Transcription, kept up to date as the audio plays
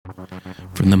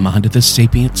From the mind of the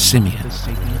sapient simian,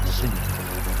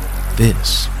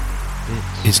 this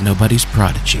is Nobody's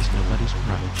Prodigy.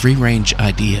 Free-range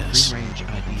ideas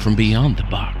from beyond the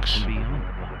box.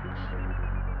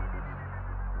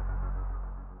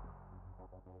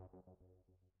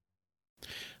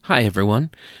 Hi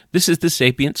everyone, this is the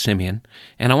Sapient Simian,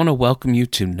 and I want to welcome you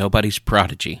to Nobody's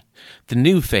Prodigy, the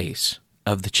new face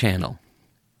of the channel.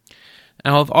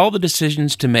 Now, of all the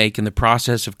decisions to make in the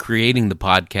process of creating the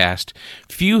podcast,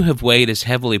 few have weighed as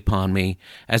heavily upon me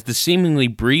as the seemingly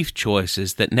brief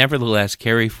choices that nevertheless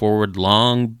carry forward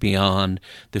long beyond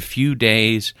the few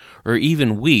days or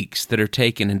even weeks that are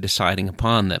taken in deciding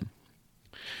upon them.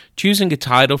 Choosing a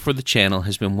title for the channel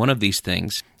has been one of these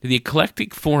things. The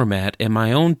eclectic format and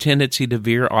my own tendency to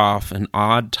veer off in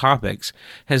odd topics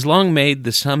has long made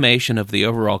the summation of the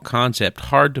overall concept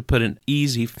hard to put an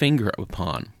easy finger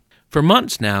upon. For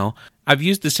months now, I've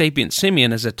used the Sapient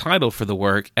Simian as a title for the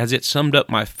work as it summed up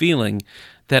my feeling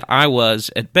that I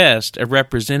was, at best, a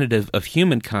representative of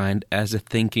humankind as a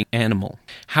thinking animal.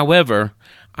 However,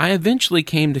 I eventually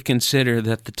came to consider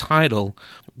that the title,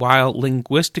 while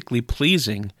linguistically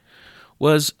pleasing,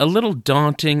 was a little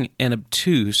daunting and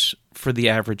obtuse for the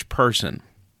average person.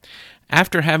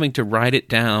 After having to write it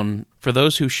down for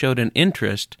those who showed an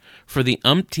interest for the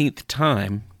umpteenth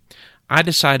time, I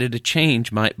decided a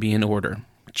change might be in order.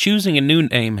 Choosing a new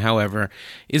name, however,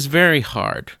 is very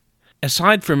hard.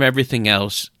 Aside from everything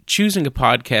else, choosing a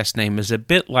podcast name is a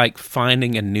bit like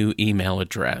finding a new email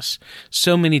address.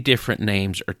 So many different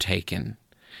names are taken.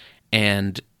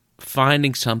 And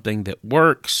finding something that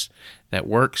works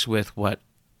with what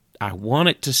I want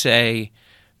it to say,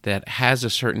 that has a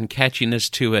certain catchiness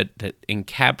to it, that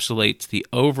encapsulates the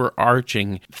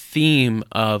overarching theme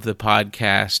of the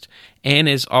podcast, and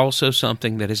is also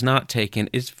something that is not taken,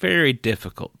 is very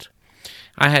difficult.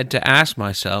 I had to ask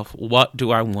myself, what do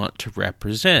I want to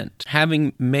represent?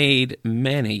 Having made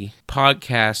many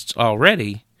podcasts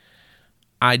already,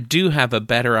 I do have a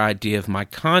better idea of my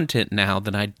content now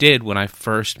than I did when I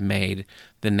first made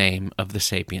the name of the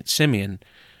Sapient Simian.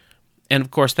 And of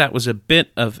course, that was a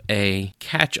bit of a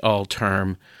catch-all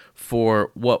term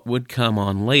for what would come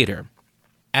on later.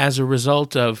 As a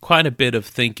result of quite a bit of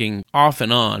thinking off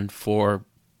and on for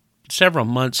several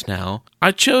months now,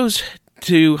 I chose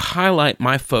to highlight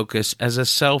my focus as a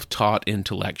self-taught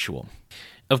intellectual.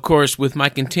 Of course, with my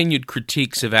continued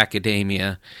critiques of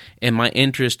academia and my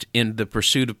interest in the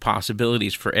pursuit of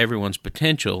possibilities for everyone's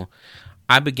potential,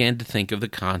 I began to think of the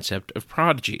concept of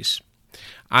prodigies.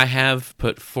 I have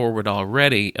put forward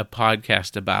already a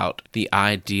podcast about the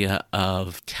idea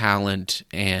of talent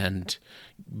and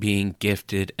being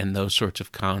gifted and those sorts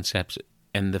of concepts,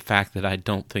 and the fact that I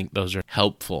don't think those are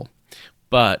helpful.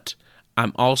 But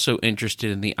I'm also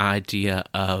interested in the idea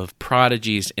of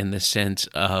prodigies in the sense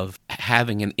of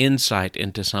having an insight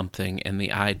into something and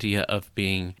the idea of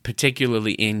being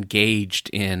particularly engaged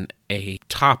in a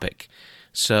topic.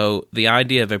 So the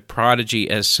idea of a prodigy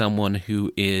as someone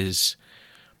who is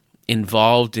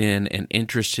involved in and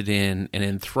interested in and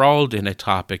enthralled in a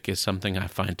topic is something I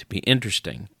find to be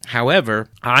interesting. However,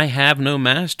 I have no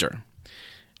master,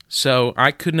 so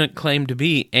I could not claim to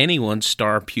be anyone's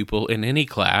star pupil in any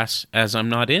class, as I'm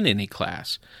not in any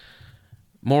class.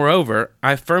 Moreover,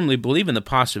 I firmly believe in the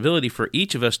possibility for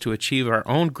each of us to achieve our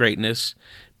own greatness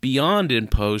beyond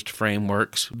imposed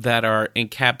frameworks that are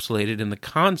encapsulated in the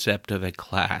concept of a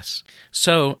class.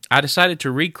 So, I decided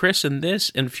to rechristen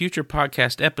this and future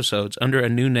podcast episodes under a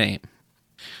new name.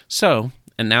 So,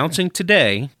 announcing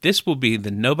today, this will be the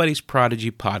Nobody's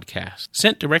Prodigy podcast,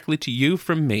 sent directly to you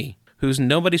from me, who's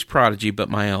nobody's prodigy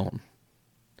but my own.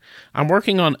 I'm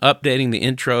working on updating the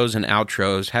intros and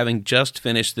outros, having just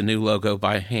finished the new logo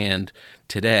by hand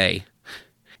today,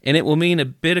 and it will mean a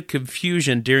bit of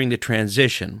confusion during the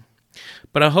transition.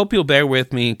 But I hope you'll bear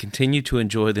with me and continue to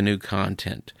enjoy the new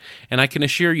content, and I can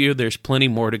assure you there's plenty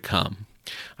more to come.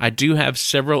 I do have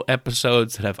several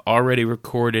episodes that I've already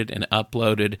recorded and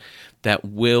uploaded that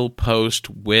will post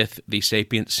with the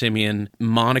Sapient Simian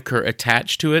moniker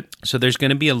attached to it, so there's going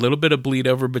to be a little bit of bleed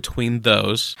over between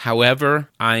those. However,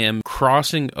 I am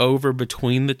crossing over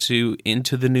between the two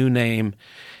into the new name,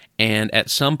 and at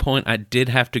some point I did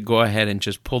have to go ahead and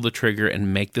just pull the trigger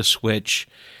and make the switch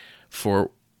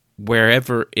for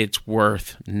wherever it's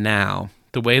worth now.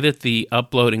 The way that the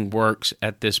uploading works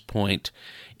at this point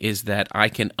is that I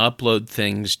can upload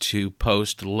things to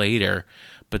post later,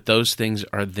 but those things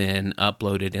are then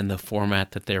uploaded in the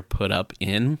format that they're put up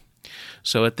in.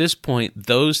 So at this point,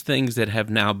 those things that have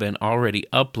now been already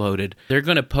uploaded, they're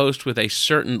going to post with a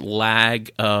certain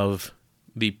lag of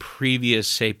the previous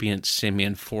Sapient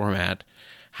Simian format.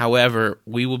 However,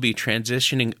 we will be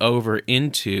transitioning over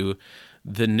into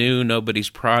the new Nobody's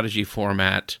Prodigy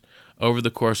format over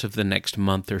the course of the next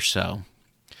month or so.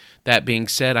 That being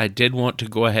said, I did want to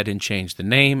go ahead and change the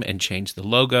name and change the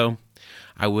logo.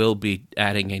 I will be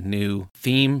adding a new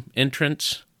theme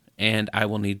entrance, and I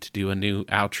will need to do a new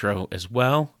outro as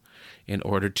well in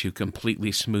order to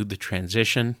completely smooth the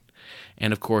transition.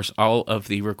 And of course, all of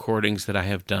the recordings that I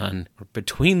have done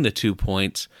between the 2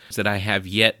 points that I have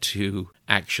yet to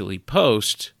actually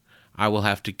post, I will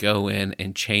have to go in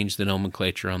and change the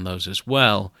nomenclature on those as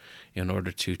well in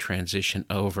order to transition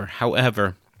over.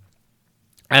 However,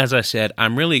 as I said,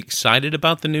 I'm really excited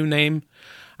about the new name.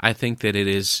 I think that it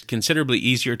is considerably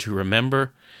easier to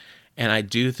remember, and I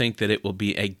do think that it will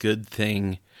be a good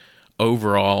thing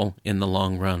overall in the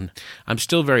long run. I'm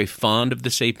still very fond of the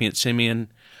Sapient Simian.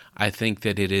 I think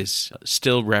that it is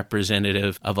still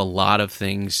representative of a lot of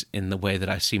things in the way that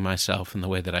I see myself and the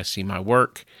way that I see my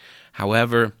work.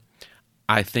 However,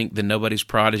 I think the Nobody's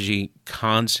Prodigy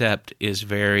concept is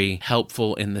very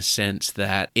helpful in the sense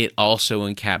that it also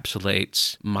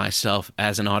encapsulates myself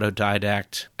as an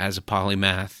autodidact, as a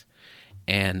polymath,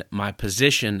 and my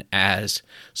position as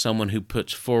someone who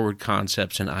puts forward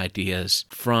concepts and ideas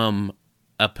from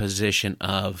a position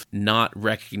of not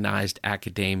recognized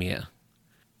academia.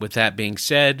 With that being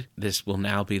said, this will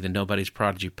now be the Nobody's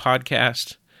Prodigy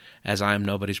podcast, as I am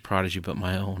nobody's prodigy but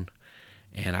my own.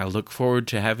 And I look forward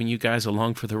to having you guys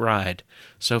along for the ride.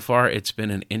 So far, it's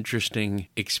been an interesting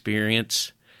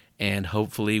experience, and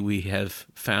hopefully we have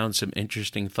found some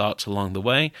interesting thoughts along the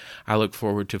way. I look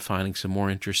forward to finding some more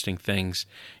interesting things,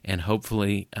 and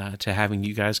hopefully to having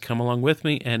you guys come along with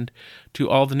me, and to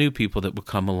all the new people that will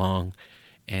come along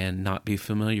and not be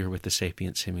familiar with the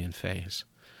Sapient Simian phase.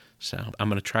 So I'm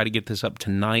going to try to get this up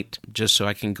tonight, just so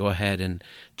I can go ahead and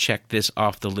check this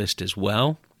off the list as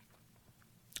well.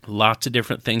 Lots of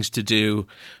different things to do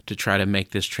to try to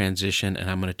make this transition, and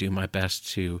I'm going to do my best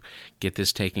to get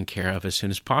this taken care of as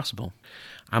soon as possible.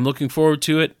 I'm looking forward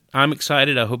to it. I'm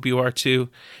excited. I hope you are too.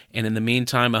 And in the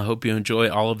meantime, I hope you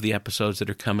enjoy all of the episodes that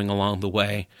are coming along the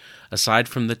way. Aside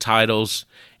from the titles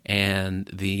and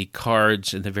the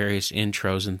cards and the various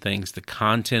intros and things, the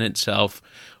content itself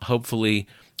hopefully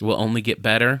will only get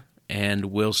better and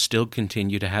will still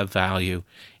continue to have value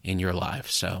in your life.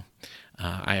 So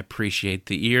I appreciate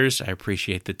the ears, I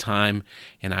appreciate the time,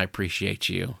 and I appreciate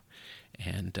you.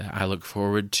 And I look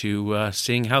forward to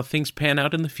seeing how things pan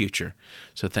out in the future.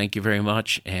 So thank you very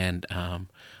much, and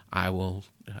I will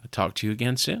talk to you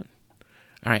again soon.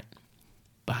 All right,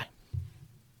 bye.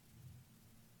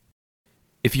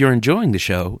 If you're enjoying the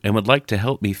show and would like to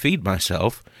help me feed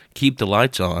myself, keep the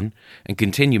lights on, and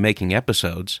continue making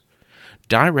episodes,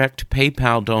 direct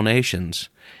PayPal donations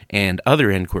and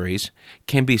other inquiries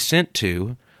can be sent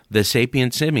to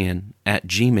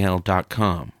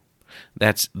thesapientsimian@gmail.com.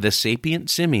 That's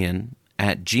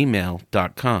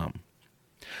thesapientsimian@gmail.com.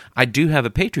 I do have a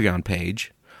Patreon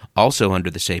page, also under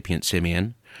The Sapient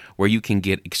Simian, where you can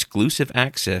get exclusive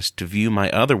access to view my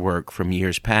other work from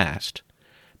years past.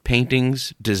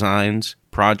 Paintings, designs,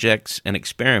 projects, and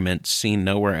experiments seen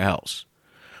nowhere else.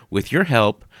 With your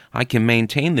help, I can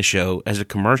maintain the show as a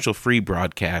commercial-free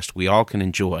broadcast we all can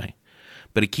enjoy.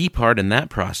 But a key part in that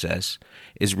process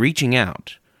is reaching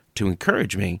out to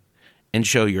encourage me and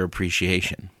show your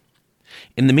appreciation.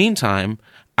 In the meantime,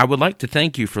 I would like to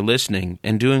thank you for listening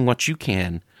and doing what you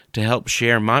can to help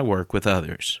share my work with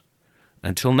others.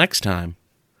 Until next time,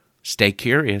 stay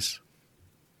curious.